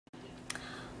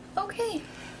Okay.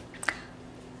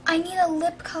 I need a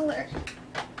lip color.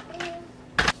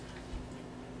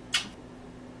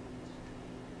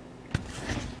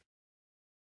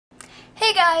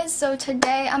 Hey guys, so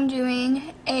today I'm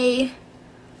doing a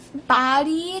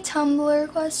body Tumblr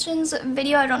questions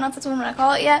video. I don't know if that's what I'm gonna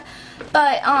call it yet,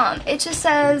 but it just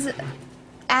says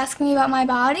ask me about my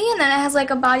body, and then it has like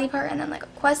a body part and then like a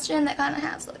question that kind of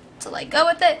has to like go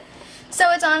with it. So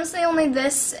it's honestly only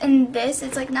this and this.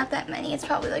 It's like not that many. It's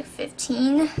probably like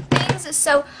 15 things.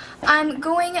 So I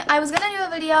was gonna do a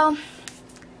video,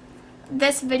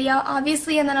 this video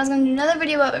obviously, and then I was gonna do another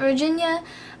video about Virginia,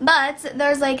 but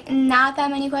there's like not that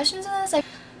many questions in this.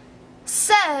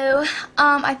 So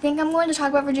I think I'm going to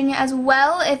talk about Virginia as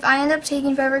well. If I end up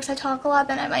taking forever because I talk a lot,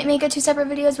 then I might make it 2 separate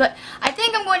videos, but I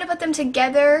think I'm going to put them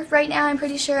together right now, I'm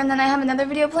pretty sure, and then I have another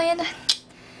video planned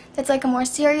that's like a more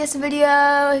serious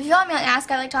video. If you follow me on Ask,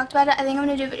 I like talked about it. I think I'm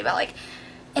going to do a video about like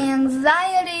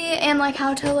anxiety and like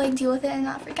how to like deal with it and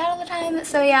not freak out all the time.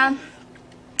 So yeah,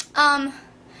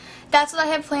 that's what I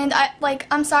have planned.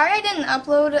 I'm sorry I didn't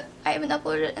upload. I haven't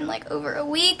uploaded it in like over a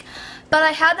week. But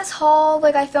I had this haul,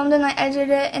 like I filmed it and I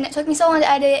edited it, and it took me so long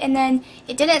to edit, and then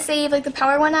it didn't save, like the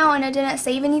power went out and it didn't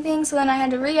save anything, so then I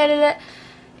had to re-edit it,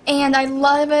 and I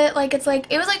love it. Like it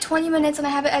was like 20 minutes and I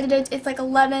have it edited, it's like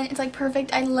 11, it's like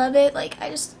perfect, I love it. Like I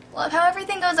just love how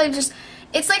everything goes.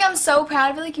 It's like I'm so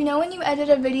proud of it. Like, you know when you edit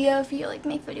a video, if you like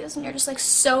make videos and you're just like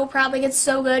so proud, like it's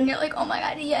so good and you're like, oh my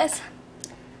god, yes.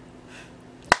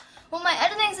 Well, my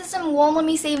editing system won't let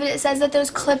me save it. It says that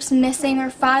there's clips missing or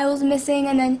files missing,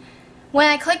 and then when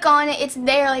I click on it, it's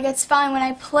there, like it's fine. When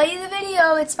I play the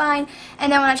video, it's fine, and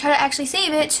then when I try to actually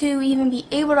save it to even be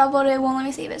able to upload it, it won't let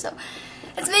me save it. So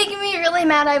it's making me really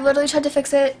mad. I've literally tried to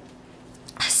fix it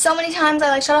so many times. I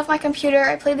like shut off my computer,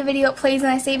 I play the video, it plays, and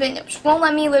I save it, and it just won't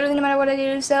let me, literally no matter what I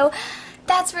do. So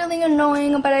that's really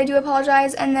annoying, but I do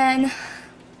apologize. And then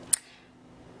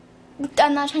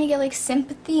I'm not trying to get like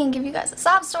sympathy and give you guys a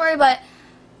sob story, but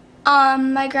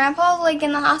my grandpa's like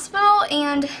in the hospital,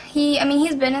 and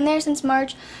he's been in there since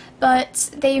March,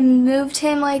 but they moved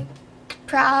him like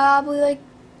probably like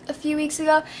a few weeks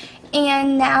ago,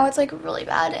 and now it's like really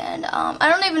bad, and I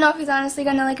don't even know if he's honestly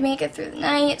gonna like make it through the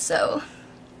night. So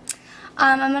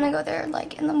I'm gonna go there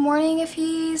like in the morning if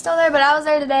he's still there. But I was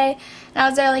there today, and I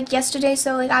was there like yesterday,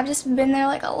 so like I've just been there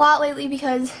like a lot lately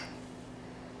because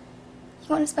you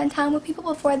want to spend time with people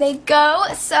before they go.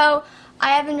 So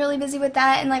I have been really busy with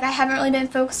that, and like I haven't really been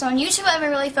focused on YouTube. I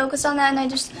haven't really focused on that, and I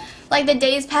just like the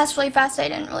days passed really fast. I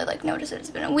didn't really like notice it.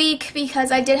 It's been a week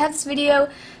because I did have this video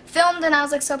filmed and I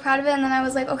was like so proud of it, and then I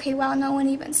was like, okay, wow, no one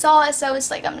even saw it, so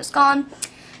it's like I'm just gone.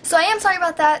 So I am sorry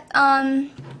about that.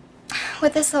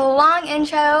 With this long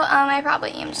intro, I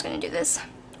probably am just gonna do this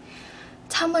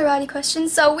Tumblr body question.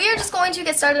 So we are just going to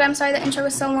get started. I'm sorry the intro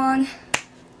was so long,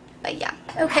 but yeah.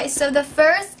 Okay, so the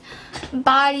first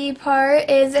body part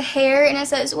is hair, and it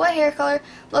says, what hair color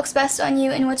looks best on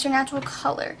you and what's your natural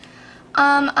color?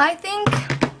 I think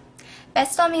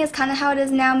best on me is kind of how it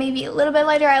is now, maybe a little bit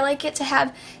lighter. I like it to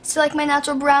have still like my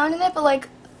natural brown in it, but like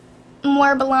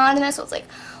more blonde in it, so it's like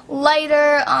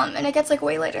lighter, and it gets like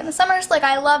way lighter in the summer, so like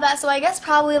I love that. So I guess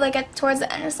probably like towards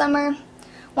the end of summer,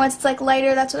 once it's like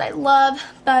lighter, that's what I love.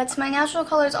 But my natural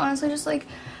color is honestly just like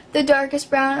the darkest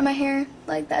brown in my hair.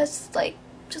 Like that's like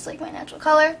just like my natural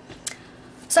color.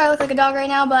 So I look like a dog right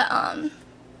now, but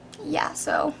yeah,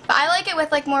 so but I like it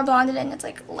with like more blonded and it's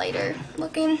like lighter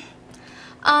looking.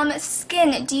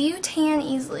 Skin, do you tan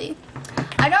easily?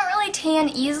 I don't really tan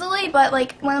easily, but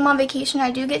like when I'm on vacation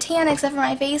I do get tan, except for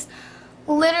my face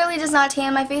literally does not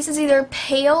tan. My face is either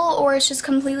pale or it's just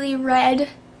completely red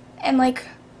and like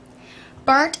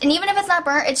burnt, and even if it's not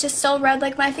burnt, it's just so red.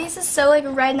 Like my face is so like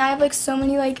red, and I have like so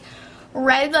many like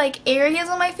red like areas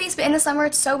on my face, but in the summer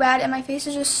it's so bad and my face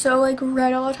is just so like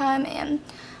red all the time, and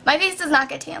my face does not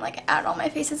get tan like at all. My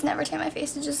face is never tan. My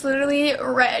face is just literally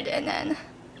red, and then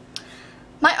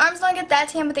my arms don't get that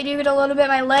tan, but they do get a little bit.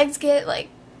 My legs get like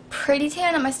pretty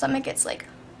tan, and my stomach gets like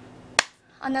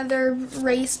another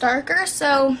race darker.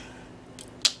 So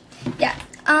yeah.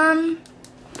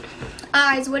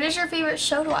 Eyes, what is your favorite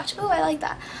show to watch? Oh, I like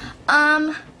that.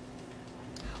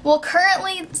 Well,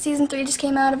 currently, season 3 just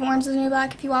came out of Orange is the New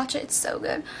Black. If you watch it, it's so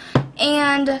good.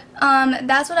 And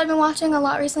that's what I've been watching a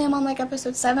lot recently. I'm on like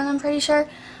episode 7, I'm pretty sure.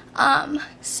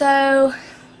 So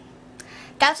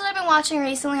that's what I've been watching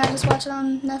recently. I just watch it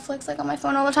on Netflix, like on my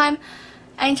phone all the time.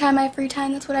 Anytime I have free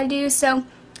time, that's what I do. So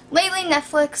lately,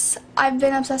 Netflix, I've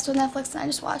been obsessed with Netflix, and I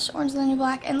just watched Orange is the New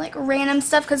Black and like random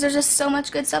stuff because there's just so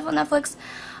much good stuff on Netflix.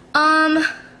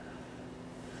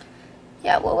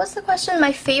 Yeah, what was the question?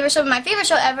 My favorite show? My favorite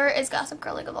show ever is Gossip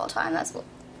Girl, like, of all time. That's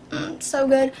so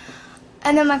good.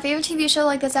 And then my favorite TV show,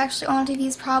 like, that's actually on TV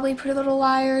is probably Pretty Little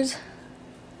Liars.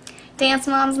 Dance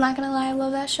Moms, not gonna lie, I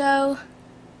love that show.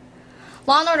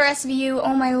 Law & Order SVU,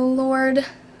 oh my lord.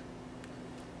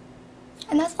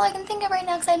 And that's all I can think of right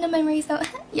now because I have no memory, so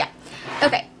yeah.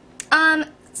 Okay.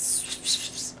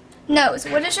 Nose.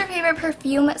 What is your favorite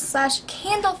perfume /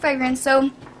 candle fragrance?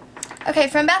 So, okay,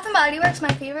 from Bath & Body Works,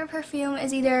 my favorite perfume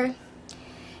is either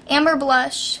Amber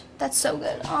Blush. That's so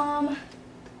good.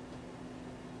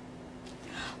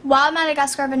 Wild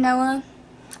Madagascar Vanilla.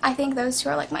 I think those two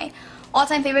are like my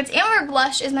all-time favorites. Amber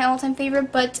Blush is my all-time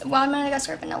favorite, but Wild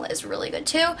Madagascar Vanilla is really good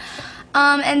too.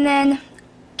 And then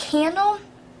candle.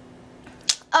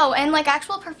 Oh, and like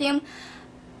actual perfume,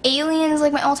 Alien is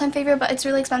like my all-time favorite, but it's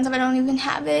really expensive. I don't even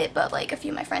have it, but like a few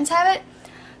of my friends have it.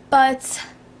 But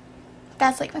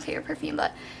that's like my favorite perfume,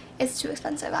 but it's too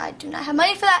expensive. I do not have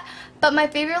money for that. But my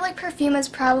favorite like perfume is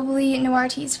probably Noir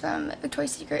Tease from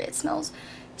Victoria's Secret. It smells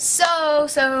so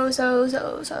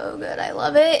good. I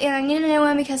love it, and I need a new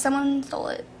one because someone stole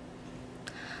it.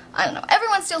 I don't know.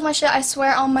 Everyone steals my shit, I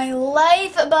swear on my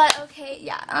life. But okay,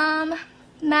 yeah.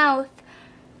 Mouth.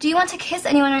 Do you want to kiss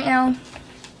anyone right now?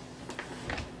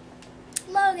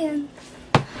 Logan.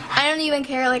 I don't even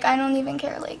care. Like, I don't even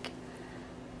care. Like,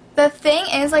 the thing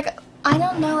is, like, I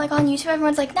don't know. Like, on YouTube,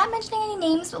 everyone's like not mentioning any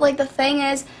names, but like the thing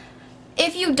is,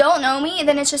 if you don't know me,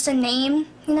 then it's just a name,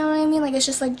 you know what I mean? Like, it's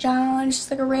just like John, it's just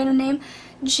like a random name.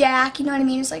 Jack, you know what I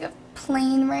mean? It's like a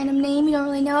plain random name, you don't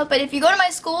really know it. But if you go to my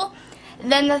school,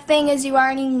 then the thing is you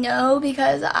already know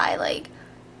because I, like,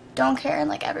 don't care and,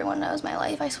 like, everyone knows my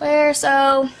life, I swear.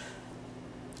 So,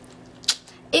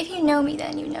 if you know me,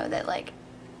 then you know that, like,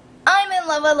 I'm in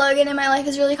love with Logan and my life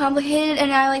is really complicated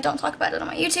and I, like, don't talk about it on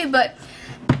my YouTube, but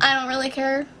I don't really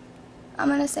care. I'm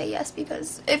gonna say yes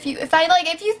because if you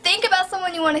think about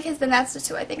someone you want to kiss, then that's just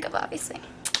who I think of, obviously.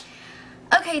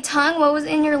 Okay, tongue. What was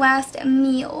in your last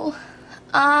meal?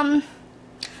 Well,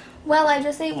 I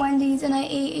just ate Wendy's and I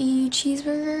ate a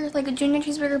cheeseburger, like a junior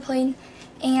cheeseburger plain,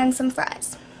 and some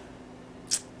fries.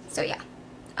 So yeah.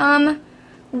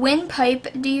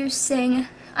 Windpipe. Do you sing?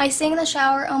 I sing in the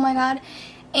shower. Oh my god,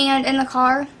 and in the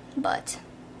car. But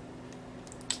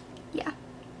yeah.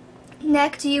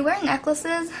 Neck. Do you wear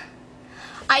necklaces?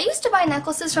 I used to buy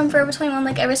necklaces from Forever 21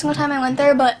 like every single time I went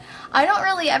there, but I don't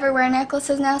really ever wear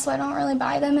necklaces now, so I don't really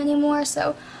buy them anymore.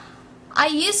 So I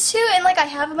used to, and like I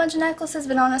have a bunch of necklaces,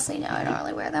 but honestly, no, I don't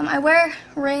really wear them. I wear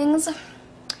rings.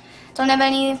 Don't have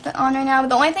any on right now, but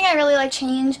the only thing I really like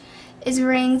change is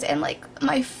rings and like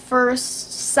my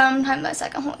first, sometimes my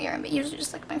second whole earring, but usually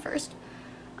just like my first.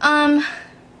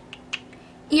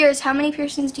 Ears. How many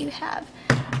piercings do you have?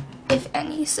 If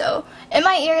any. So in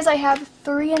my ears I have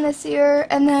 3 in this ear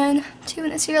and then 2 in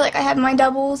this ear. Like I have my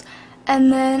doubles,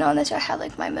 and then on this ear I have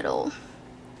like my middle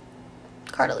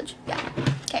cartilage. Yeah.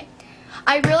 Okay.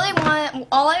 I really want,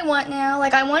 all I want now,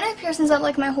 like I wanted piercings up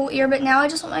like my whole ear, but now I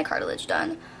just want my cartilage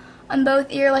done on both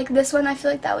ear. Like this one I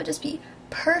feel like that would just be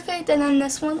perfect, and then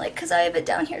this one, like, because I have it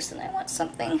down here, so then I want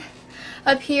something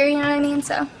up here, you know what I mean?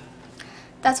 So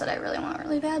that's what I really want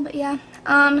really bad. But yeah.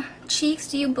 Cheeks.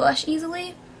 Do you blush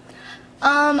easily?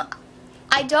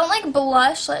 I don't like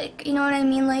blush, like, you know what I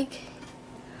mean, like,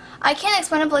 I can't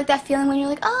explain it, but like that feeling when you're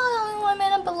like, oh, I'm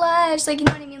gonna blush, like, you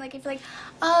know what I mean, like, if you're like,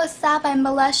 oh, stop, I'm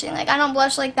blushing, like, I don't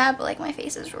blush like that, but like my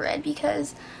face is red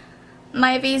because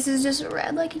my face is just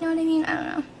red, like, you know what I mean, I don't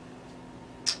know.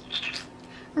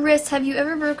 Wrist. Have you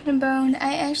ever broken a bone?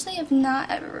 I actually have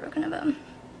not ever broken a bone.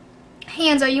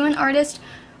 Hands. Are you an artist?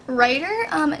 Writer?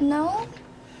 No,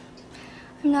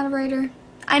 I'm not a writer.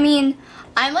 I mean,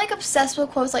 I'm like obsessed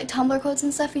with quotes, like Tumblr quotes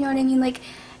and stuff, you know what I mean? Like,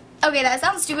 okay, that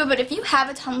sounds stupid, but if you have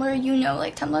a Tumblr, you know,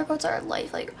 like, Tumblr quotes are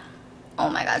life. Like, oh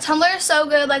my god, Tumblr is so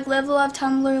good. Like, live, love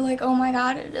Tumblr. Like, oh my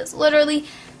god, it is literally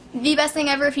the best thing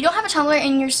ever. If you don't have a Tumblr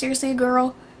and you're seriously a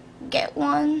girl, get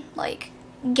one. Like,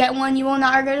 get one. You will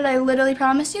not regret it. I literally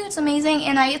promise you. It's amazing.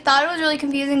 And I thought it was really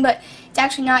confusing, but it's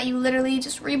actually not. You literally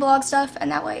just reblog stuff,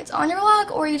 and that way it's on your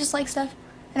blog, or you just like stuff,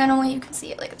 and then only you can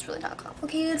see it. Like, it's really not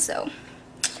complicated, so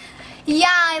yeah,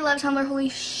 I love Tumblr. Holy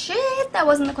shit, that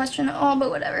wasn't the question at all, but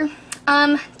whatever.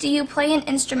 Do you play an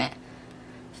instrument?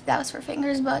 That was for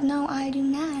fingers, but no, I do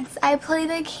not. I play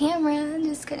the camera.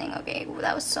 Just kidding. Okay,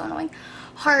 that was so annoying.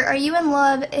 Heart. Are you in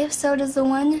love? If so, does the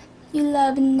one you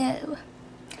love know?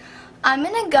 I'm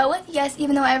gonna go with yes,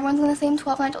 even though everyone's gonna say I'm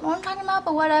 12 and I don't know what I'm talking about,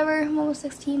 but whatever. I'm almost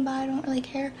 16, but I don't really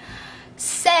care.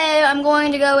 So I'm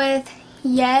going to go with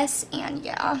yes and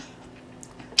yeah.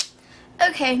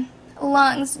 Okay.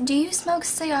 Lungs. Do you smoke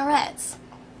cigarettes?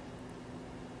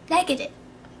 Negative.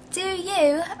 Do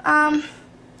you?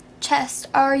 Chest.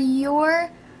 Are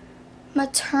your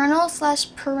maternal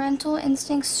 / parental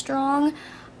instincts strong?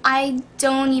 I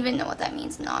don't even know what that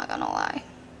means, not gonna lie.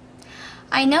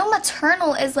 I know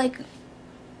maternal is like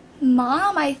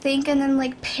mom, I think, and then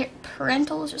like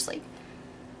parental is just like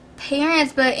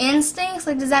parents, but instincts,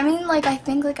 like, does that mean like I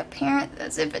think like a parent?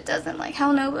 As if it doesn't, like,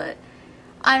 hell no, but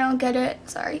I don't get it.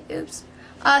 Sorry, oops.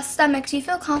 Stomach, do you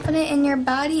feel confident in your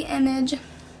body image?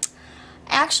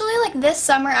 Actually, like, this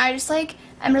summer, I'm just like,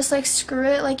 screw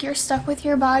it, like, you're stuck with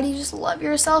your body, just love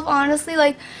yourself, honestly.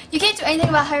 Like, you can't do anything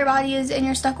about how your body is, and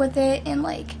you're stuck with it, and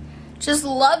like, just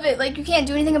love it. Like, you can't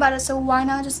do anything about it, so why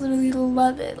not just literally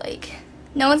love it? Like,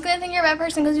 no one's gonna think you're a bad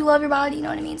person because you love your body, you know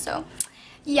what I mean? So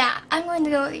yeah, I'm going to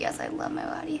go with yes, I love my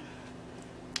body.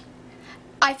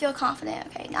 I feel confident.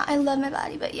 Okay, now I love my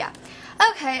body, but yeah.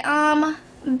 Okay,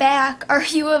 back. Are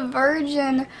you a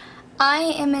virgin? I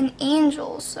am an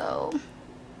angel, so.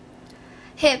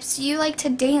 Hips, you like to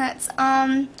dance.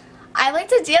 I like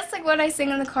to dance like when I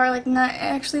sing in the car, like not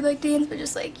actually like dance, but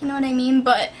just like, you know what I mean?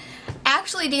 But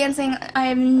actually dancing, I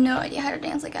have no idea how to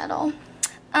dance like at all.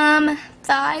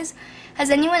 Thighs. Has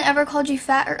anyone ever called you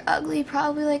fat or ugly?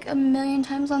 Probably like a million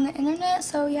times on the internet,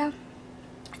 so yeah.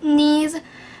 Knees,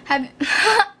 have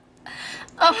oh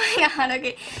my god,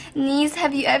 okay. Knees,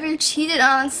 have you ever cheated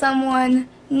on someone?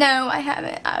 No, I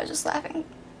haven't. I was just laughing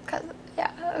because,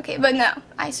 yeah, okay, but no,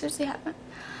 I seriously haven't.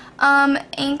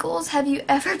 Ankles, have you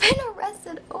ever been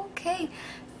arrested? Okay.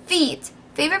 Feet,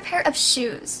 favorite pair of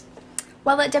shoes?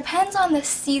 Well, it depends on the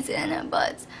season,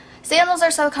 but sandals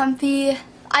are so comfy.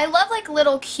 I love like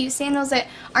little cute sandals that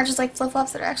aren't just like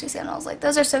flip-flops, that are actually sandals. Like,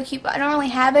 those are so cute, but I don't really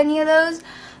have any of those.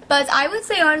 But I would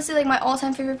say honestly, like, my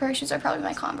all-time favorite pair of shoes are probably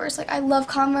my Converse. Like, I love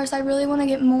Converse. I really want to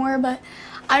get more, but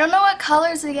I don't know what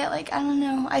colors to get. Like, I don't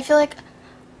know. I feel like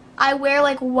I wear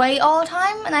like white all the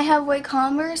time, and I have white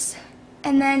Converse,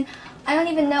 and then I don't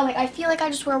even know. Like, I feel like I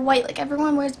just wear white. Like,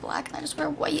 everyone wears black, and I just wear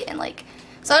white, and like,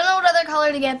 so I don't know what other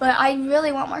color to get, but I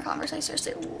really want more Converse. I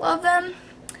seriously love them.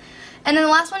 And then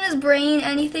the last one is brain,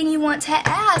 anything you want to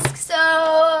ask.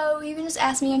 So you can just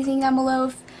ask me anything down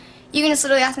below. You can just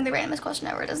literally ask me the randomest question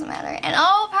ever. It doesn't matter. And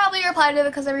I'll probably reply to it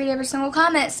because I read every single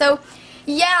comment. So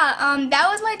yeah, that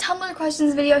was my Tumblr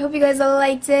questions video. I hope you guys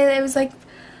liked it. It was like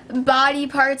body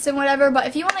parts and whatever. But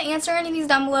if you want to answer any of these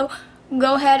down below,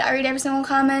 go ahead. I read every single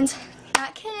comment.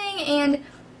 Not kidding. And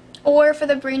or for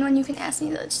the brain one, you can ask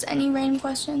me just any random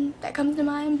question that comes to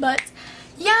mind. But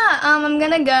yeah, I'm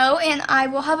gonna go, and I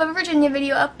will have a Virginia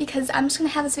video up because I'm just gonna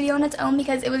have this video on its own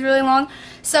because it was really long.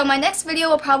 So my next video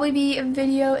will probably be a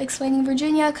video explaining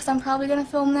Virginia because I'm probably gonna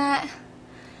film that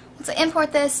once I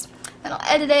import this. Then I'll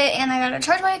edit it, and I gotta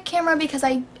charge my camera because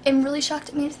I am really shocked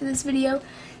it made it through this video.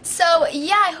 So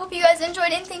yeah, I hope you guys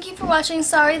enjoyed, and thank you for watching.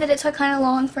 Sorry that it took kind of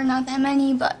long for not that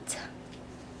many, but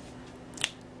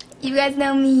you guys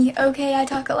know me, okay? I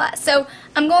talk a lot. So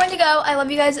I'm going to go. I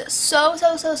love you guys so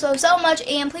much,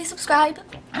 and please subscribe.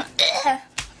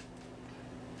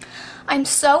 I'm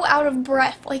so out of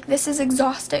breath. Like, this is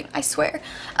exhausting, I swear.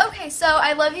 Okay, so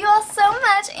I love you all so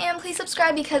much, and please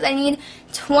subscribe because I need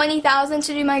 20,000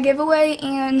 to do my giveaway,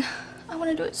 and I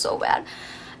want to do it so bad.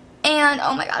 And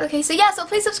oh my god, okay, so yeah, so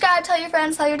please subscribe, tell your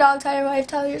friends, tell your dog, tell your wife,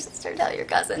 tell your sister, tell your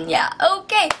cousin. Yeah,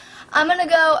 okay. I'm gonna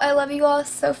go. I love you all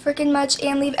so freaking much,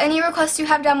 and leave any requests you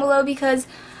have down below because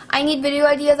I need video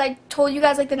ideas. I told you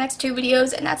guys like the next 2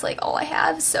 videos, and that's like all I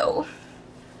have. So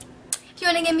if you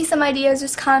want to give me some ideas,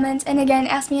 just comment, and again,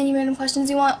 ask me any random questions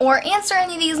you want, or answer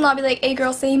any of these, and I'll be like, hey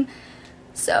girl, same.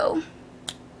 So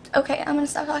okay, I'm gonna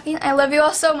stop talking. I love you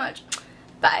all so much.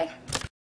 Bye.